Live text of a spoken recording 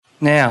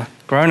Now,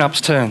 grown-ups'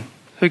 turn.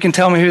 Who can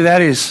tell me who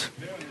that is?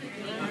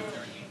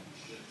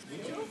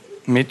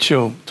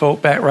 Mitchell,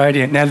 Talkback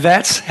Radio. Now,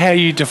 that's how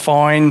you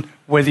define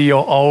whether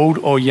you're old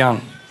or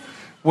young,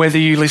 whether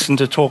you listen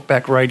to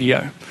Talkback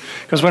Radio.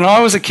 Because when I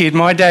was a kid,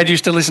 my dad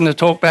used to listen to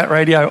Talkback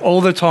Radio all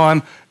the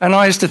time, and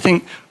I used to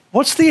think,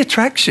 what's the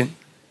attraction?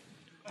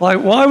 Like,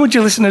 why would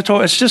you listen to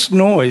talk? It's just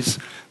noise.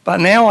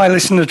 But now I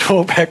listen to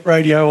Talkback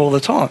Radio all the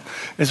time.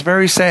 It's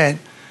very sad.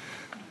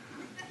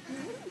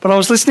 But I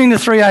was listening to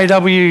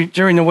 3AW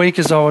during the week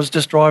as I was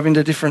just driving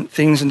to different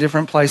things and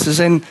different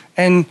places,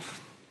 and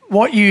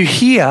what you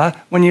hear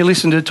when you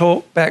listen to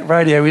Talkback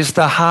Radio is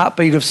the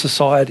heartbeat of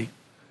society,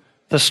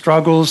 the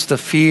struggles, the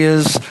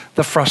fears,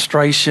 the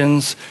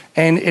frustrations,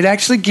 and it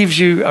actually gives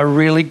you a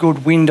really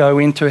good window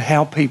into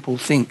how people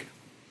think.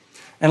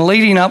 And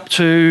leading up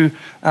to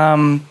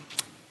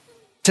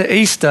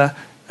Easter,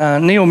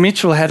 Neil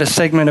Mitchell had a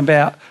segment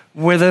about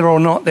whether or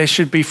not there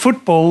should be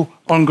football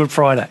on Good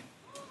Friday.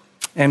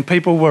 And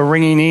people were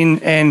ringing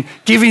in and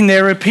giving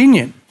their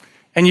opinion.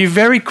 And you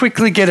very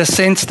quickly get a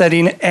sense that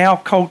in our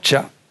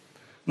culture,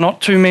 not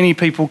too many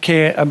people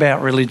care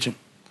about religion.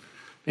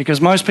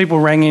 Because most people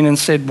rang in and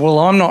said, well,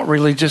 I'm not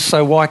religious,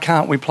 so why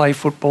can't we play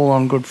football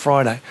on Good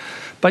Friday?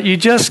 But you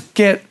just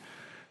get,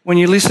 when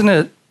you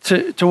listen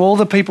to all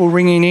the people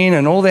ringing in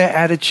and all their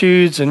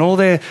attitudes and all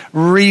their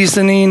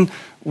reasoning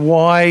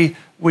why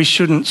we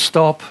shouldn't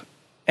stop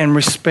and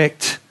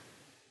respect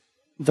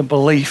the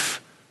belief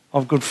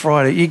of Good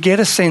Friday, you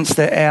get a sense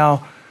that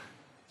our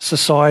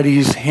society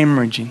is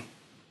hemorrhaging.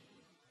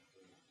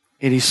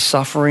 It is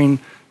suffering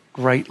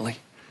greatly.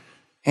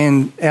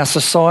 And our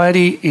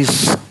society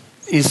is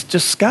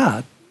just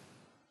scarred,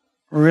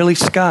 really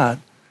scarred.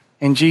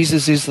 And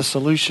Jesus is the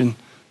solution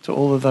to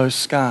all of those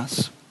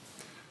scars.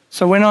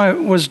 So when I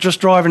was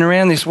just driving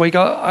around this week,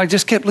 I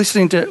just kept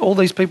listening to all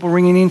these people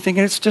ringing in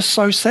thinking it's just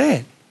so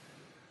sad.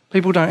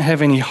 People don't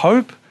have any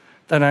hope.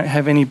 They don't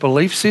have any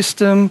belief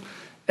system.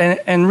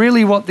 And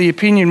really what the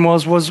opinion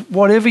was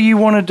whatever you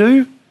want to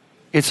do,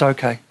 it's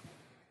okay.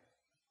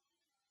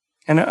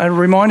 And it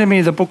reminded me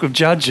of the book of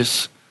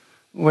Judges,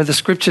 where the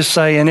scriptures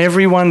say, and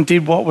everyone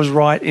did what was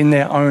right in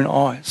their own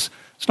eyes.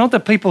 It's not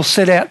that people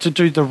set out to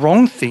do the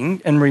wrong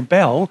thing and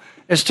rebel.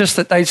 It's just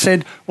that they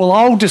said, well,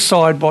 I'll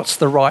decide what's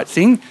the right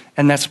thing,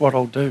 and that's what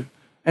I'll do.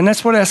 And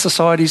that's what our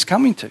society is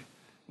coming to.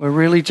 We're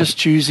really just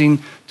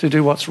choosing to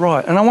do what's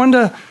right. And I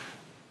wonder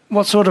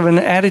what sort of an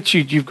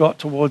attitude you've got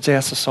towards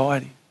our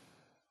society.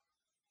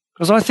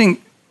 Because I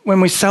think when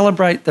we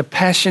celebrate the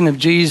passion of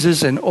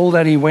Jesus and all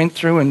that he went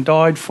through and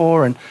died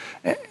for, and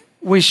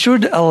we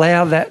should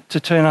allow that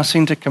to turn us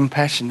into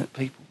compassionate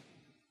people.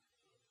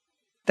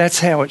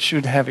 That's how it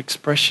should have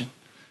expression.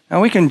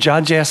 Now, we can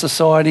judge our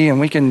society and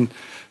we can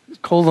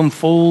call them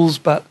fools,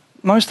 but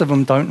most of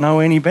them don't know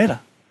any better.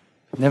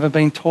 They've never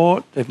been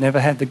taught. They've never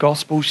had the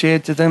gospel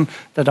shared to them.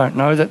 They don't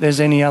know that there's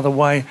any other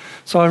way.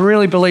 So I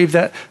really believe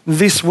that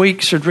this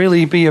week should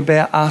really be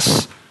about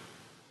us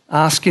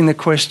asking the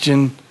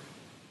question,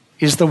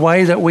 is the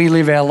way that we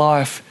live our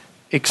life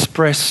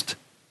expressed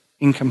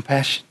in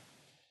compassion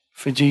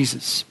for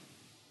Jesus?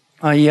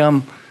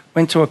 I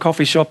went to a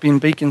coffee shop in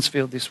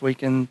Beaconsfield this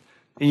week, and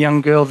the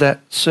young girl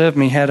that served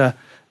me had a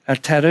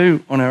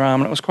tattoo on her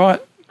arm, and it was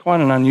quite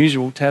an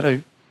unusual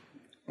tattoo.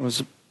 It was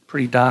a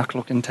pretty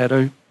dark-looking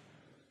tattoo.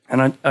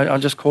 And I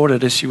just caught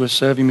it as she was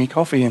serving me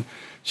coffee, and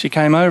she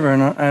came over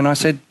and I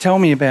said, tell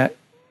me about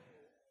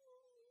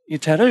your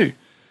tattoo.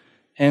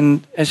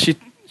 And as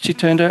she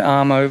turned her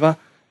arm over,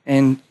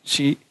 and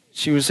she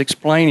was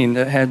explaining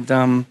that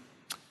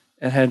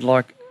it had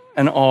like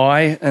an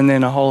eye and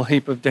then a whole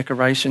heap of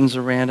decorations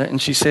around it.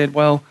 And she said,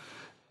 well,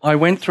 I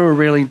went through a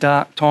really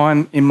dark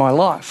time in my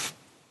life.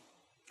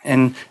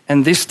 And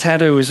this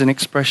tattoo is an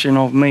expression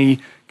of me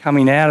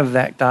coming out of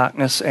that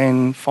darkness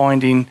and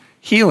finding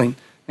healing.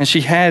 And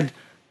she had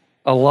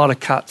a lot of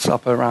cuts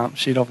up her arm.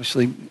 She'd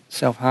obviously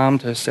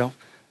self-harmed herself.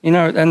 You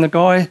know, and the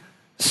guy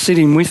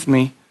sitting with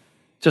me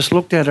just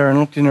looked at her and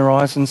looked in her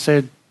eyes and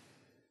said,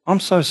 I'm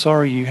so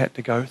sorry you had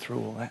to go through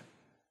all that.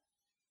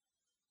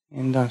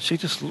 And she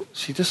just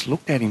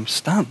looked at him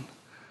stunned.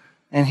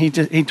 And he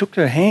took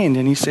her hand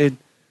and he said,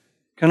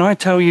 can I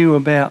tell you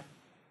about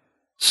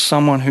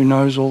someone who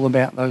knows all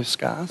about those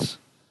scars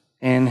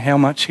and how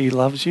much he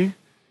loves you?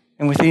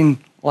 And within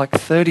like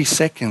 30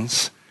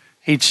 seconds,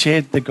 he'd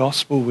shared the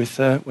gospel with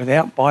her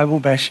without Bible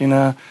bashing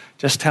her,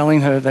 just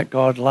telling her that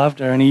God loved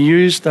her. And he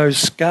used those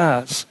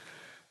scars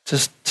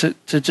to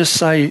just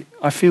say,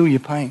 I feel your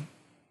pain.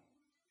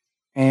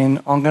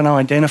 And I'm going to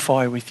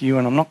identify with you,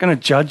 and I'm not going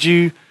to judge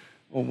you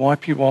or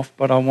wipe you off,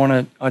 but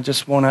I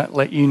just want to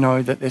let you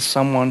know that there's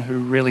someone who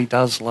really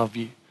does love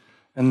you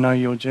and know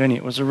your journey.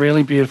 It was a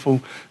really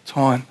beautiful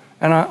time.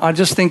 And I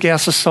just think our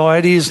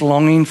society is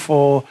longing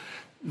for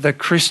the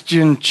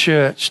Christian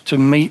church to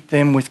meet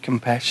them with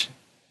compassion.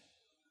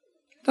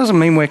 It doesn't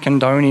mean we're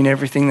condoning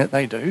everything that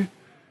they do,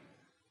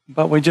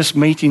 but we're just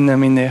meeting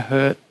them in their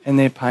hurt and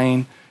their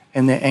pain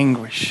and their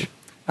anguish.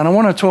 And I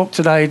want to talk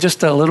today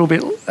just a little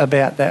bit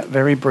about that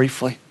very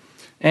briefly.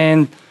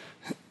 And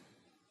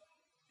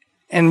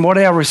and what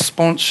our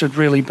response should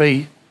really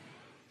be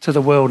to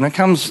the world. And it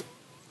comes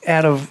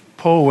out of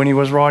Paul when he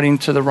was writing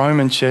to the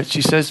Roman church.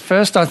 He says,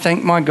 "First, I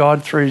thank my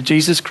God through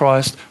Jesus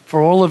Christ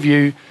for all of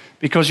you,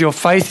 because your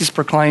faith is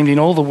proclaimed in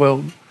all the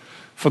world.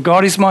 For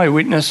God is my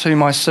witness,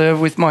 whom I serve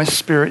with my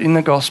spirit in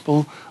the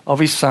gospel of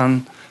his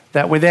Son,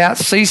 that without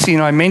ceasing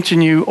I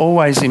mention you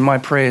always in my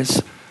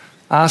prayers,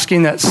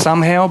 asking that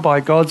somehow by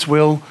God's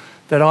will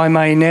that I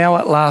may now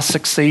at last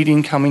succeed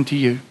in coming to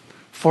you.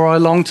 For I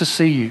long to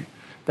see you,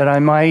 that I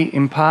may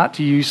impart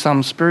to you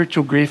some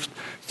spiritual gift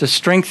to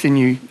strengthen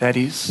you, that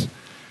is,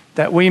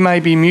 that we may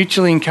be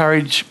mutually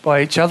encouraged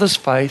by each other's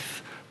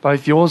faith,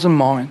 both yours and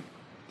mine.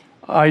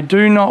 I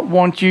do not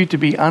want you to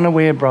be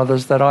unaware,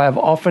 brothers, that I have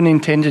often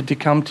intended to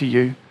come to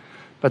you,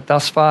 but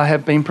thus far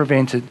have been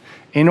prevented,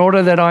 in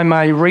order that I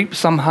may reap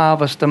some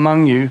harvest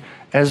among you,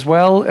 as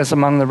well as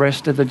among the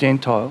rest of the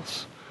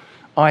Gentiles.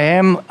 I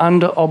am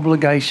under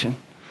obligation,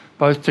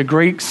 both to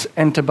Greeks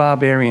and to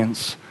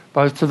barbarians,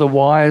 both to the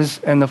wise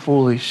and the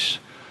foolish.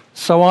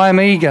 So I am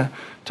eager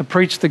to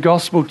preach the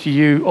gospel to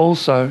you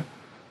also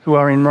who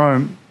are in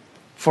Rome.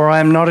 For I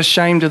am not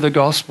ashamed of the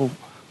gospel,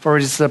 for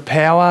it is the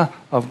power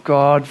of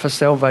God for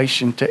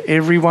salvation to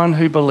everyone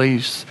who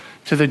believes,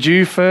 to the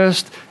Jew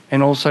first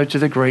and also to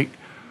the Greek.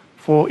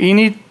 For in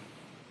it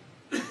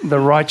the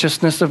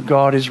righteousness of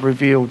God is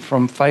revealed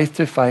from faith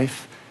to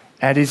faith,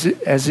 as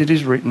it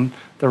is written,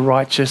 the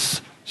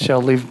righteous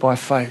shall live by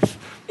faith."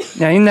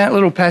 Now in that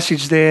little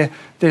passage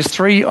there's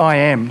 3 I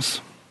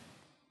ams.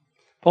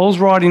 Paul's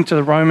writing to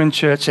the Roman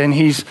church and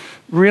he's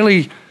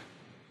really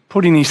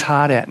putting his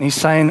heart out and he's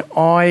saying,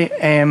 I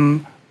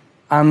am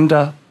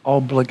under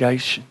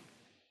obligation.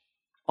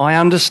 I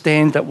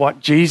understand that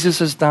what Jesus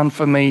has done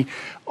for me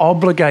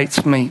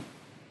obligates me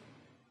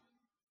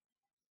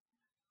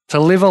to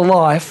live a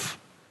life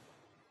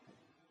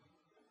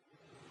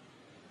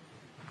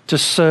to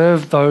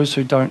serve those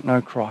who don't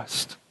know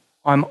Christ.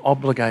 I'm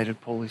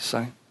obligated, Paul is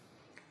saying.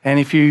 And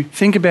if you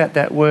think about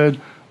that word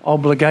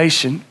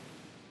obligation,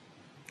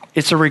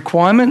 it's a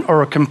requirement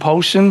or a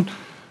compulsion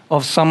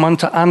of someone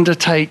to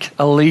undertake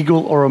a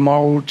legal or a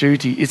moral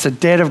duty. It's a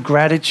debt of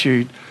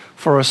gratitude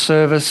for a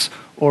service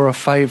or a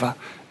favour.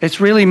 It's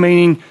really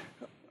meaning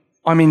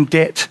I'm in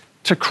debt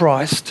to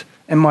Christ,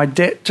 and my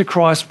debt to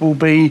Christ will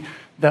be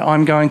that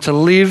I'm going to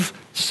live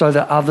so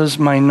that others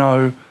may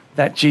know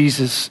that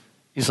Jesus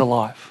is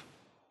alive.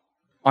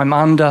 I'm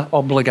under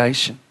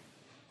obligation.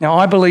 Now,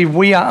 I believe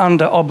we are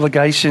under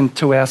obligation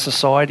to our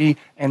society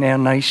and our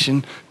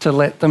nation to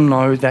let them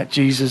know that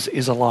Jesus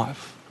is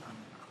alive.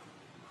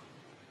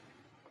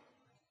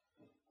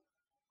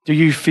 Do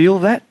you feel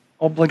that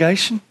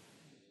obligation?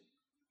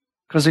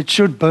 Because it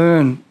should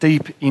burn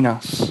deep in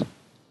us.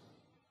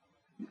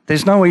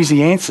 There's no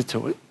easy answer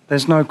to it.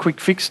 There's no quick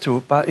fix to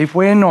it. But if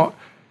we're not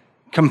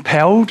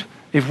compelled,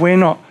 if we're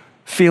not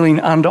feeling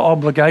under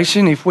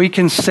obligation, if we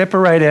can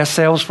separate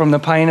ourselves from the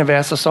pain of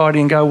our society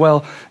and go,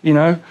 well, you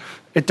know,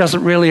 it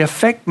doesn't really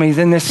affect me,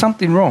 then there's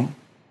something wrong.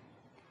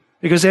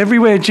 Because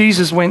everywhere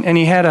Jesus went and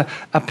he had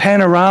a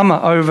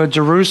panorama over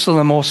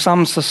Jerusalem or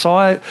some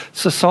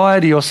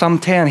society or some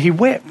town, he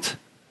wept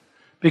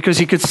because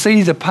he could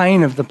see the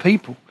pain of the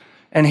people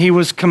and he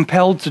was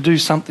compelled to do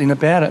something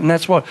about it. And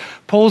that's what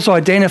Paul's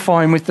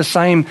identifying with, the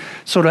same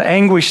sort of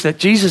anguish that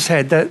Jesus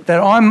had, that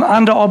I'm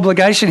under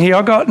obligation here.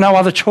 I've got no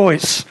other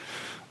choice.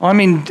 I'm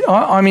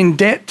in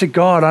debt to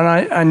God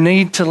and I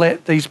need to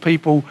let these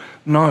people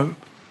know.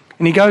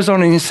 And he goes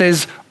on and he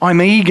says,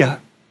 I'm eager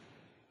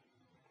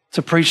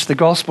to preach the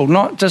gospel.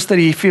 Not just that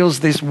he feels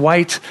this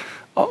weight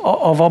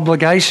of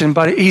obligation,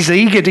 but he's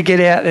eager to get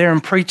out there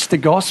and preach the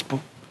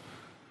gospel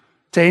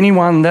to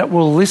anyone that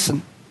will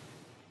listen.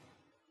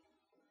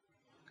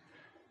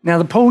 Now,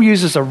 the Paul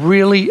uses a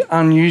really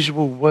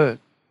unusual word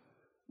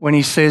when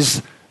he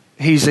says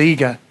he's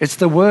eager. It's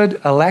the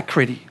word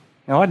alacrity.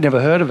 Now, I'd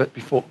never heard of it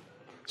before.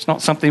 It's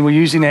not something we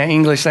use in our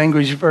English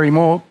language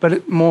but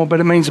it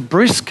means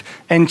brisk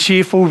and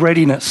cheerful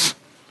readiness.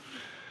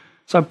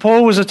 So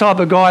Paul was the type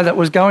of guy that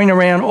was going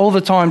around all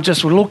the time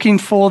just looking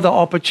for the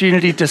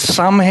opportunity to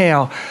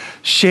somehow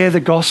share the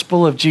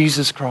gospel of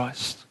Jesus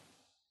Christ,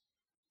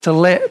 to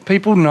let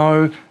people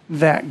know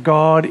that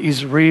God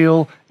is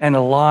real and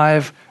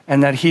alive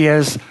and that he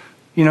has,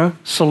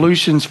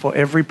 solutions for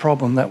every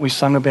problem that we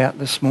sung about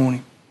this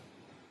morning.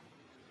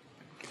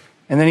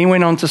 And then he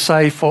went on to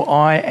say, for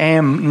I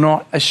am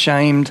not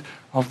ashamed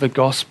of the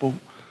gospel,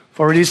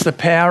 for it is the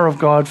power of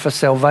God for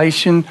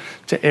salvation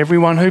to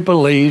everyone who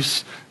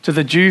believes, to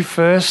the Jew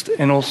first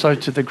and also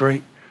to the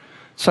Greek.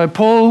 So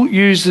Paul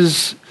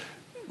uses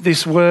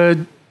this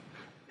word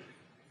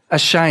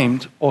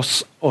ashamed or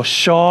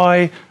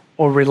shy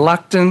or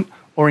reluctant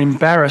or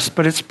embarrassed,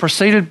 but it's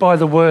preceded by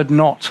the word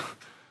not.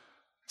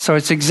 So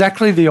it's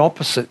exactly the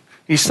opposite.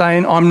 He's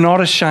saying, I'm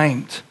not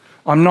ashamed.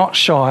 I'm not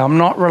shy. I'm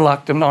not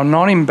reluctant. I'm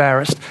not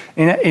embarrassed.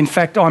 In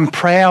fact, I'm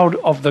proud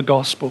of the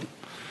gospel.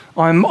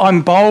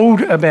 I'm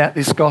bold about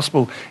this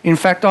gospel. In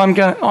fact,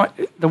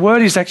 the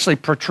word is actually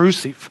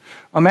protrusive.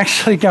 I'm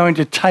actually going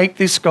to take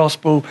this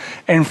gospel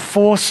and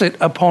force it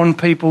upon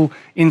people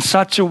in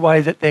such a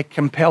way that they're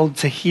compelled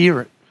to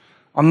hear it.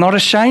 I'm not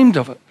ashamed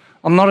of it.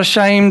 I'm not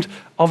ashamed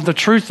of the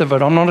truth of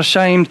it. I'm not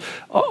ashamed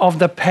of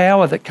the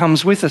power that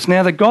comes with us.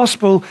 Now, the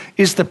gospel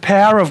is the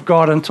power of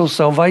God until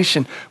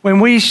salvation. When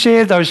we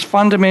share those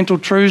fundamental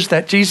truths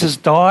that Jesus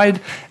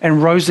died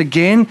and rose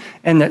again,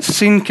 and that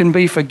sin can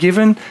be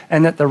forgiven,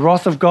 and that the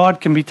wrath of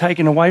God can be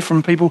taken away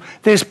from people,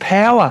 there's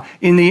power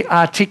in the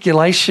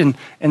articulation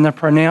and the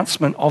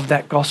pronouncement of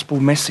that gospel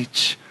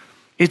message.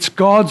 It's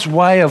God's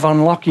way of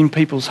unlocking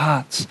people's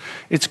hearts.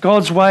 It's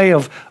God's way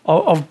of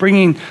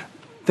bringing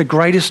the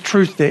greatest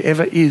truth there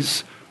ever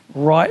is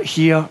right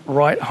here,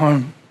 right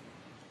home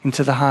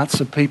into the hearts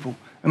of people.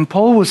 And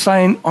Paul was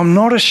saying, I'm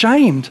not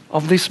ashamed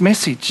of this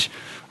message.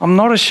 I'm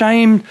not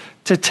ashamed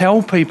to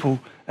tell people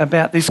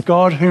about this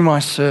God whom I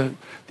serve,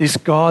 this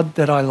God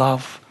that I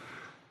love,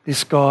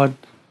 this God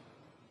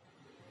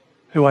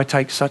who I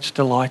take such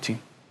delight in.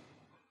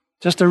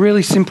 Just a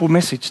really simple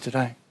message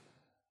today.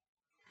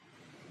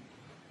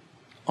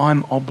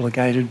 I'm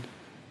obligated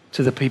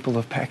to the people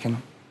of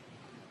Pakenham.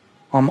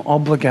 I'm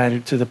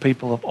obligated to the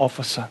people of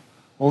Officer,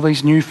 all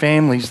these new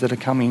families that are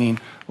coming in,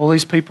 all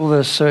these people that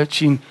are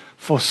searching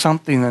for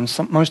something, and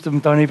most of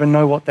them don't even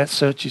know what that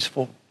search is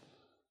for.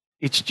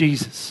 It's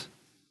Jesus.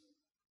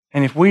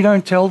 And if we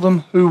don't tell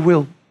them, who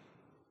will?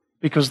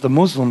 Because the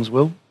Muslims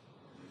will.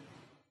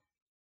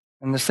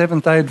 And the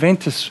Seventh-day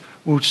Adventists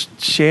will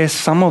share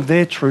some of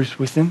their truth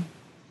with them.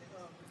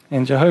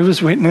 And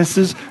Jehovah's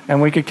Witnesses,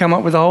 and we could come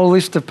up with a whole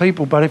list of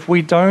people, but if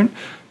we don't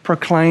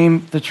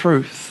proclaim the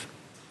truth,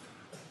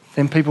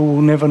 then people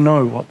will never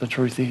know what the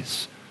truth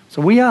is. So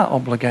we are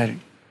obligated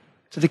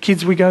to the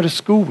kids we go to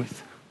school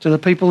with, to the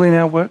people in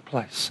our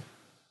workplace.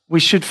 We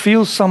should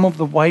feel some of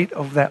the weight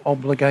of that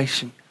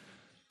obligation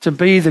to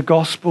be the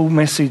gospel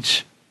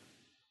message,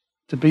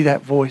 to be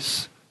that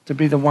voice, to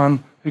be the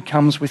one who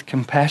comes with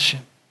compassion.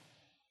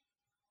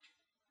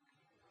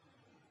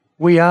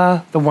 We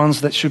are the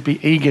ones that should be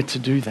eager to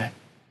do that.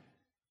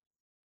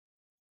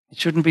 It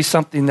shouldn't be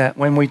something that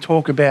when we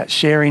talk about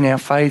sharing our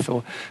faith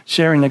or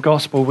sharing the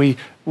gospel, we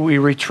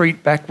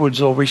retreat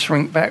backwards or we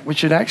shrink back. We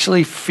should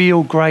actually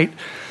feel great,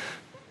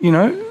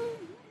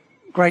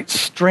 great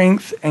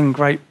strength and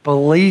great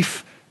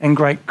belief and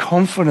great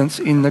confidence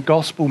in the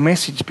gospel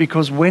message,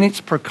 because when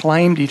it's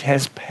proclaimed, it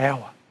has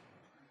power.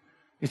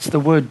 It's the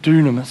word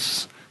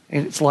dunamis.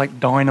 It's like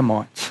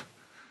dynamite.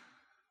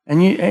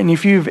 And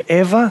if you've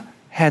ever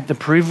had the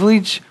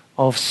privilege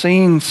of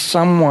seeing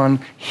someone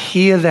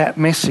hear that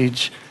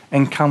message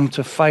and come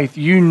to faith,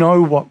 you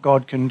know what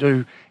God can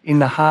do in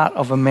the heart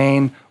of a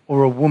man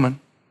or a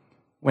woman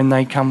when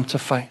they come to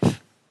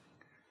faith.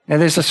 Now,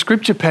 there's a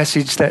scripture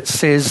passage that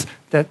says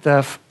that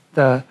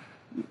the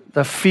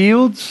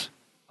fields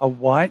are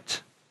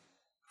white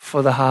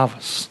for the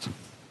harvest.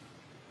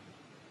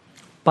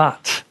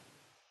 But,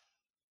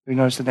 who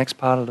knows the next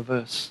part of the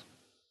verse?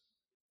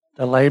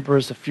 The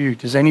labourers are few.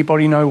 Does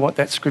anybody know what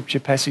that scripture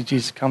passage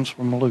is? It comes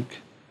from Luke.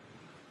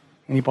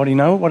 Anybody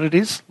know what it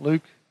is?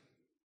 Luke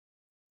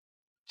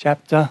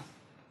chapter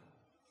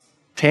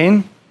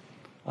 10,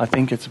 I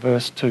think it's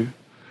verse 2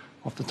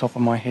 off the top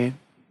of my head.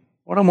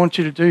 What I want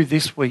you to do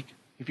this week,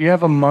 if you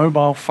have a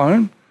mobile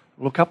phone,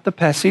 look up the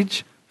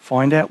passage,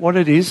 find out what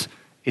it is.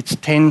 It's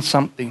 10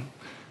 something.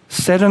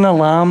 Set an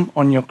alarm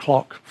on your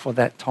clock for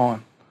that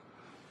time.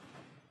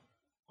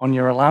 On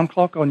your alarm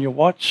clock, on your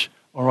watch,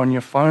 or on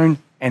your phone,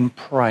 and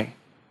pray.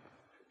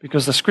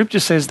 Because the scripture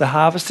says the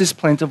harvest is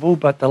plentiful,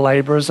 but the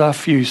labourers are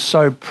few.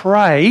 So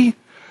pray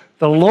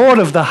the Lord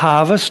of the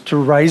harvest to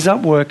raise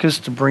up workers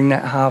to bring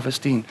that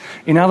harvest in.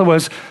 In other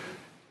words,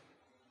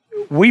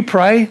 we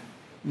pray,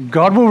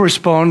 God will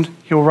respond,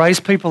 He'll raise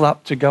people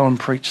up to go and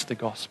preach the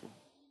gospel.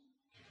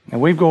 Now,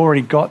 we've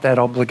already got that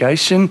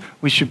obligation.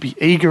 We should be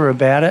eager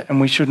about it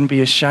and we shouldn't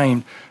be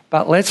ashamed.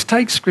 But let's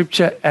take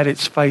scripture at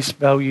its face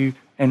value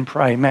and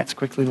pray. Matt's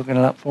quickly looking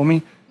it up for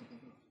me.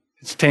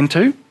 It's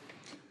 10:2.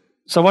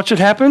 So what should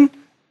happen?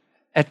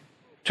 At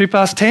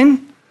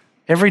 10:02,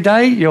 every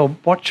day your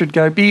watch should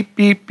go beep,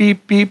 beep,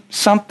 beep, beep.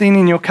 Something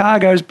in your car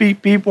goes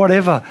beep, beep,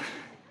 whatever.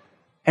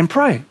 And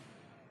pray.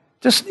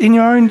 Just in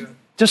your own,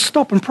 just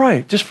stop and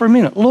pray just for a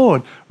minute.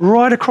 Lord,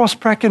 right across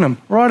Pakenham,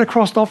 right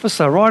across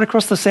Officer, right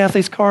across the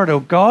Southeast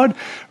Corridor, God,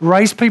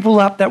 raise people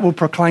up that will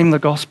proclaim the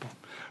gospel.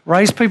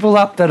 Raise people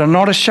up that are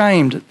not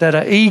ashamed, that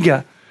are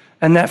eager,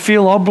 and that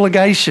feel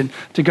obligation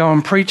to go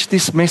and preach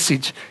this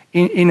message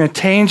in a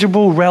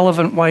tangible,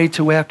 relevant way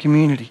to our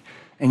community.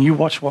 And you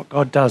watch what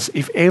God does.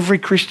 If every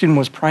Christian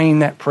was praying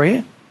that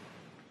prayer,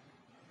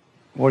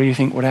 what do you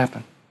think would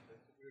happen?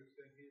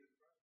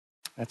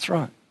 That's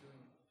right.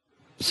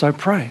 So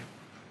pray.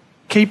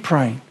 Keep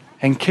praying,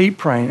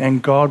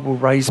 and God will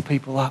raise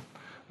people up.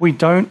 We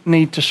don't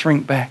need to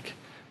shrink back.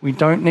 We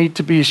don't need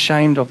to be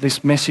ashamed of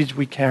this message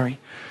we carry,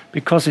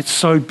 because it's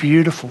so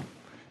beautiful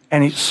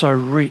and it's so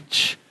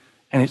rich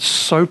and it's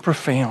so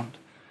profound.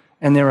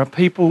 And there are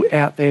people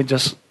out there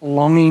just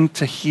longing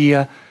to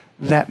hear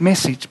that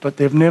message, but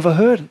they've never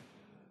heard it.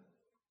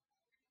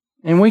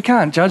 And we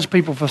can't judge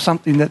people for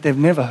something that they've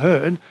never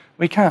heard.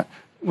 We can't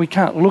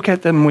look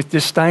at them with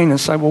disdain and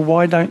say, well,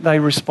 why don't they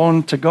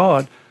respond to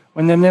God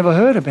when they've never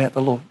heard about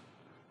the Lord?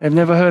 They've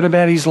never heard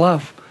about his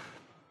love.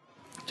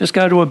 Just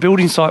go to a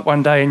building site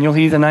one day and you'll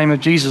hear the name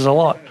of Jesus a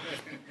lot.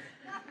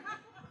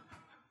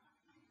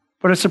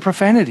 But it's a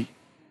profanity.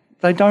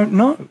 They don't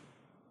know.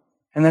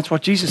 And that's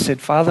what Jesus said,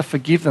 Father,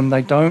 forgive them.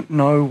 They don't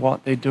know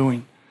what they're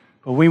doing.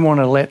 But we want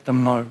to let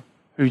them know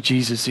who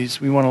Jesus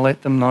is. We want to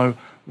let them know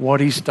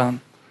what he's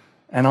done.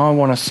 And I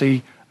want to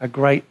see a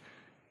great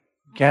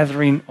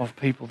gathering of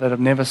people that have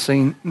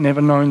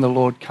never known the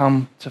Lord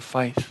come to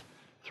faith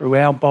through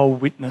our bold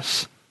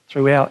witness,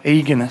 through our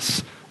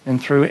eagerness,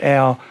 and through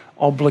our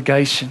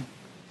obligation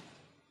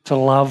to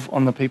love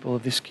on the people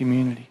of this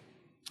community.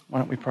 Why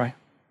don't we pray?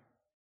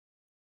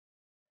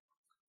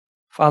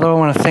 Father, I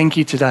want to thank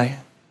you today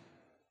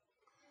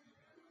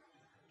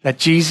that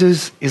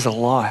Jesus is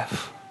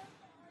alive.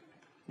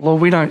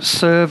 Lord, we don't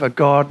serve a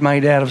God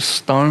made out of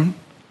stone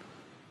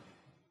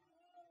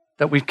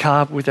that we've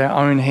carved with our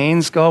own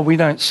hands, God. We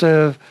don't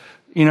serve,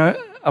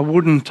 a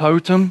wooden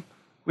totem.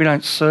 We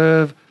don't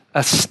serve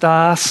a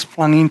star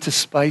flung into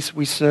space.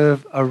 We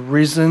serve a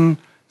risen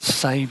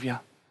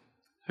Saviour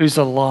who's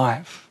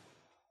alive.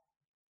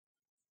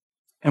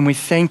 And we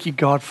thank you,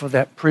 God, for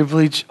that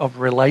privilege of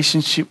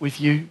relationship with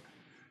you.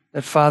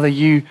 That, Father,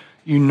 you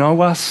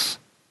know us.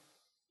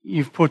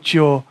 You've put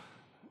your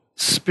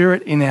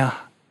Spirit in our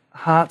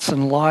hearts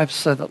and lives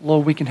so that,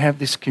 Lord, we can have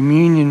this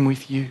communion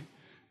with you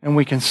and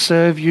we can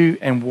serve you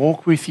and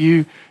walk with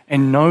you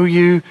and know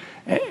you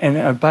and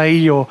obey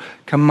your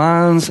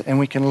commands, and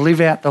we can live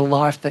out the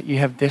life that you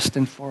have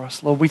destined for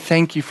us. Lord, we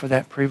thank you for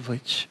that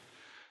privilege.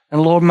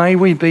 And Lord, may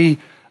we be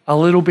a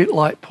little bit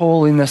like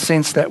Paul in the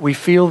sense that we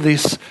feel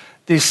this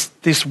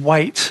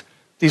weight,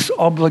 this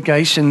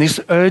obligation, this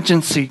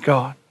urgency,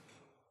 God,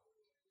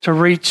 to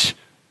reach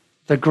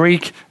the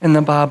Greek and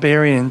the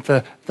barbarian,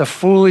 the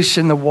foolish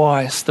and the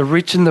wise, the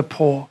rich and the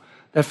poor,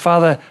 that,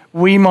 Father,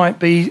 we might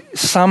be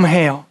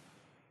somehow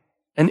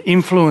an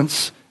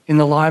influence in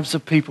the lives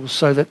of people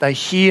so that they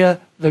hear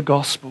the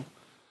gospel.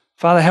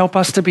 Father, help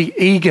us to be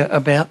eager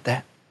about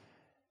that,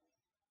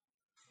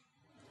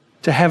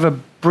 to have a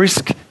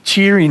brisk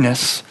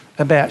cheeriness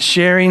about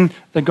sharing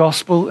the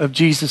gospel of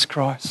Jesus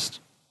Christ.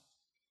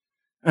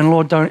 And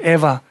Lord, don't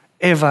ever,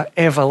 ever,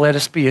 ever let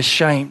us be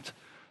ashamed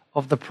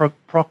of the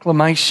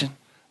proclamation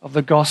of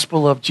the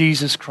gospel of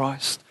Jesus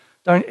Christ.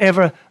 Don't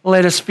ever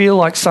let us feel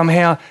like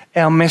somehow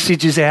our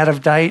message is out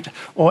of date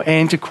or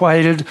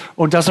antiquated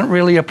or doesn't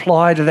really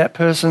apply to that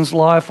person's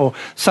life, or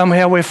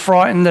somehow we're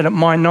frightened that it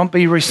might not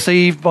be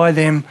received by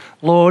them.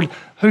 Lord,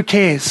 who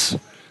cares?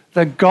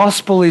 The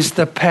gospel is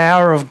the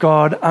power of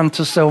God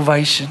unto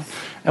salvation.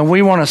 And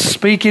we want to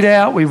speak it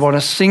out. We want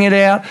to sing it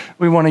out.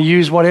 We want to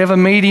use whatever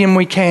medium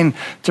we can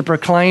to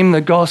proclaim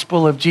the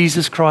gospel of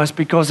Jesus Christ,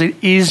 because it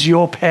is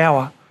your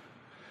power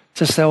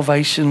to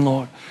salvation,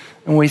 Lord.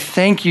 And we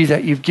thank you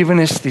that you've given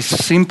us this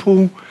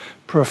simple,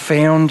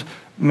 profound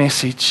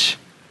message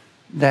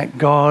that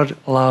God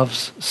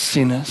loves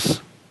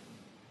sinners.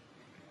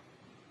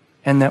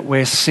 And that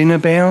where sin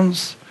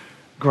abounds,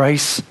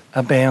 grace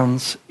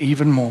abounds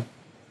even more.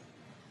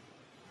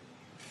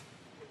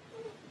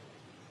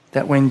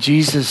 That when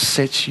Jesus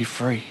sets you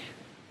free,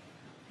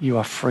 you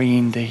are free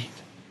indeed.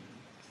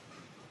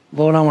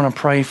 Lord, I want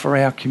to pray for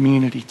our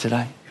community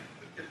today.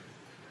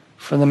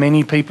 For the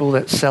many people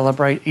that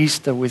celebrate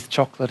Easter with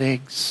chocolate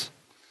eggs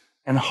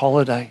and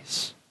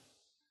holidays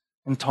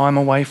and time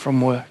away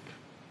from work,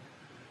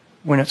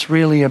 when it's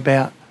really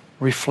about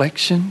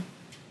reflection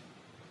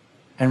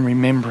and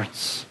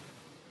remembrance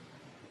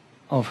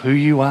of who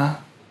you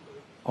are,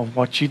 of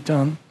what you've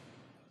done,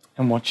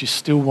 and what you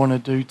still want to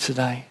do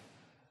today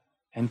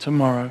and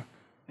tomorrow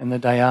and the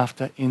day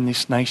after in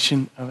this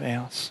nation of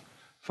ours.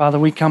 Father,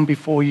 we come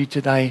before you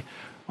today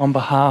on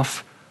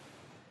behalf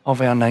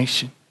of our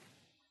nation.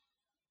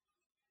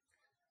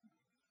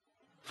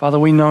 Father,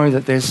 we know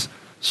that there's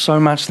so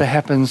much that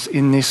happens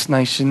in this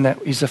nation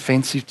that is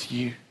offensive to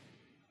you.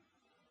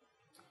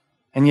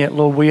 And yet,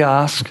 Lord, we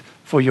ask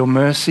for your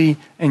mercy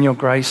and your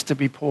grace to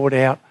be poured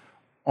out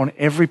on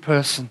every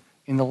person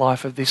in the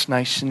life of this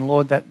nation.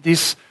 Lord, that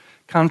this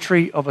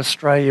country of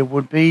Australia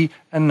would be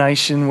a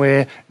nation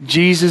where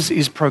Jesus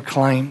is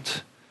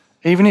proclaimed.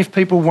 Even if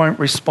people won't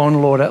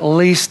respond, Lord, at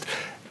least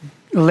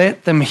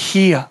let them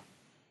hear.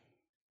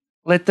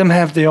 Let them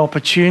have the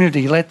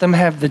opportunity. Let them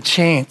have the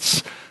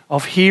chance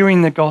of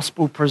hearing the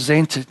gospel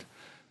presented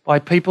by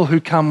people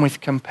who come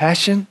with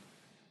compassion,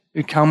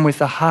 who come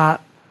with a heart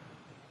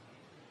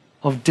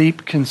of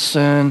deep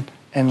concern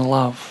and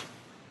love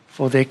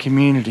for their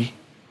community.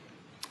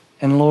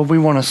 And Lord, we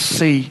want to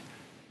see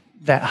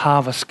that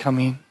harvest come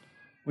in.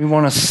 We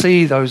want to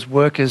see those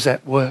workers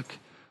at work.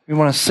 We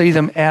want to see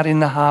them out in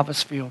the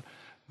harvest field,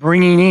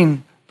 bringing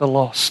in the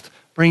lost,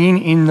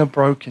 bringing in the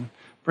broken,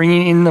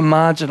 bringing in the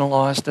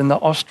marginalised and the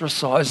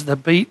ostracised, the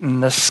beaten,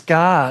 the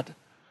scarred.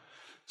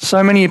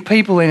 So many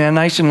people in our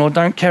nation, Lord,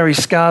 don't carry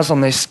scars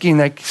on their skin.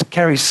 They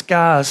carry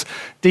scars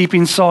deep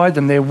inside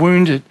them. They're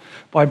wounded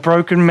by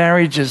broken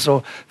marriages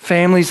or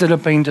families that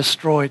have been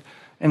destroyed.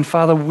 And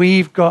Father,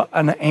 we've got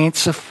an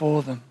answer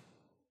for them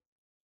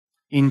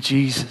in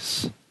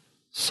Jesus.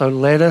 So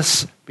let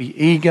us be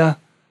eager.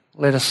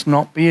 let us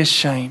not be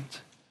ashamed,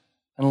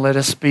 and let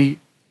us be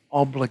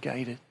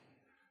obligated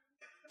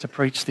to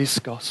preach this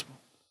gospel.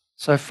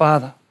 So,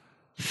 Father,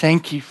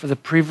 thank you for the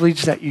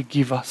privilege that you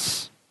give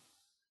us,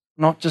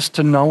 not just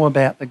to know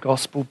about the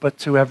gospel, but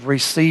to have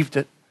received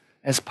it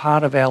as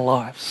part of our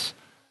lives.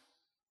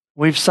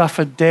 We've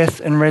suffered death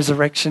and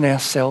resurrection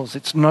ourselves.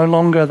 It's no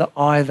longer the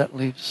I that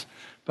lives,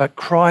 but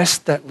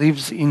Christ that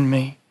lives in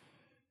me.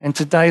 And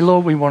today,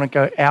 Lord, we want to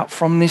go out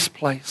from this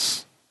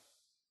place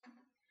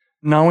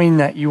knowing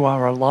that you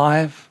are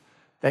alive,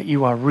 that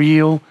you are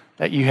real,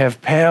 that you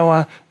have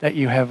power, that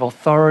you have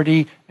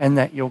authority, and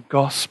that your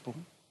gospel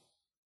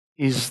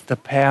is the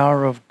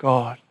power of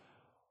God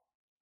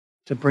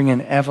to bring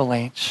an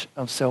avalanche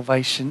of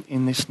salvation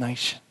in this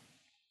nation.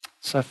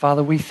 So,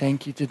 Father, we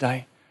thank you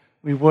today.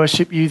 We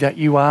worship you that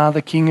you are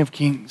the King of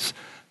Kings,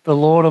 the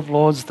Lord of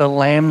Lords, the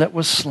Lamb that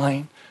was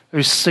slain,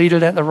 who's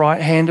seated at the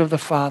right hand of the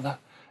Father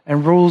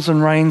and rules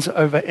and reigns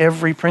over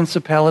every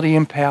principality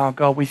and power.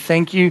 God, we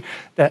thank you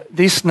that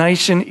this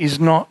nation is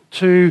not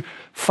too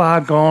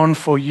far gone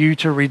for you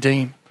to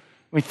redeem.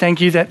 We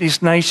thank you that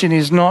this nation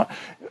is not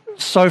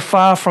so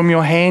far from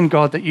your hand,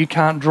 God, that you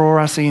can't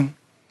draw us in.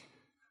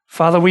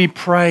 Father, we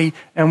pray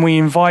and we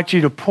invite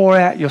you to pour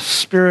out your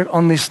Spirit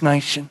on this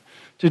nation,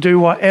 to do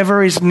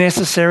whatever is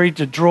necessary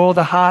to draw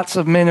the hearts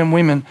of men and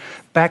women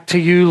back to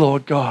you,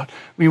 Lord God.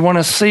 We want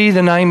to see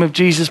the name of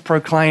Jesus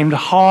proclaimed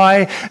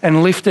high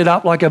and lifted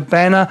up like a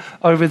banner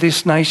over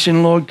this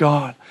nation, Lord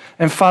God.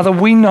 And Father,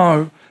 we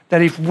know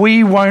that if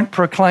we won't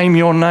proclaim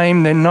your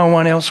name, then no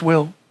one else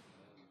will.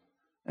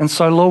 And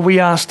so, Lord, we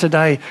ask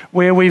today,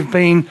 where we've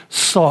been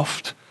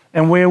soft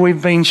and where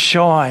we've been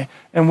shy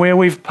and where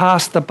we've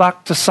passed the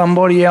buck to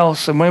somebody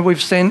else and where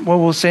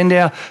we'll send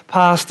our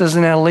pastors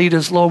and our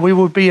leaders, Lord, we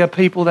will be a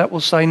people that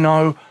will say,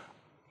 no,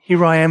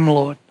 here I am,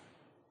 Lord.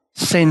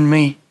 Send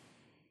me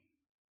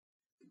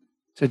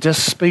to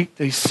just speak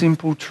these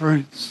simple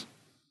truths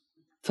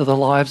to the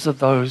lives of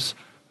those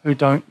who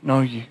don't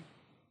know you.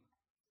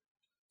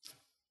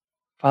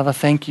 Father,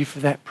 thank you for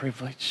that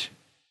privilege.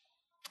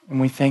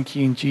 And we thank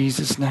you in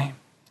Jesus' name.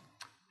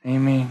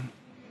 Amen.